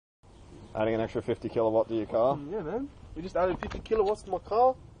Adding an extra 50 kilowatt to your car. Yeah, man. We just added 50 kilowatts to my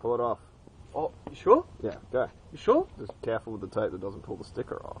car. Pull it off. Oh, you sure? Yeah, go. You sure? Just careful with the tape that doesn't pull the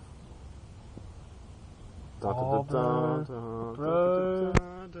sticker off. Oh,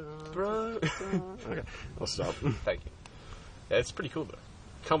 bro. Okay, I'll stop. Thank you. Yeah, it's pretty cool though.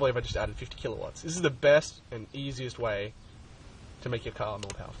 Can't believe I just added 50 kilowatts. This is the best and easiest way to make your car more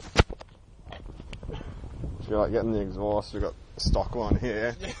powerful. If you're like getting the exhaust, we've got the stock one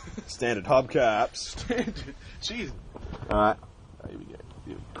here. Standard hubcaps. Standard. Jeez. Alright, Here we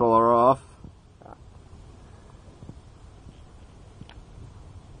go. pull her off.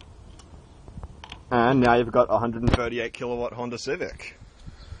 And now you've got a 138 kilowatt Honda Civic.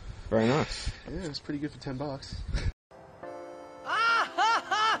 Very nice. Yeah, it's pretty good for $10.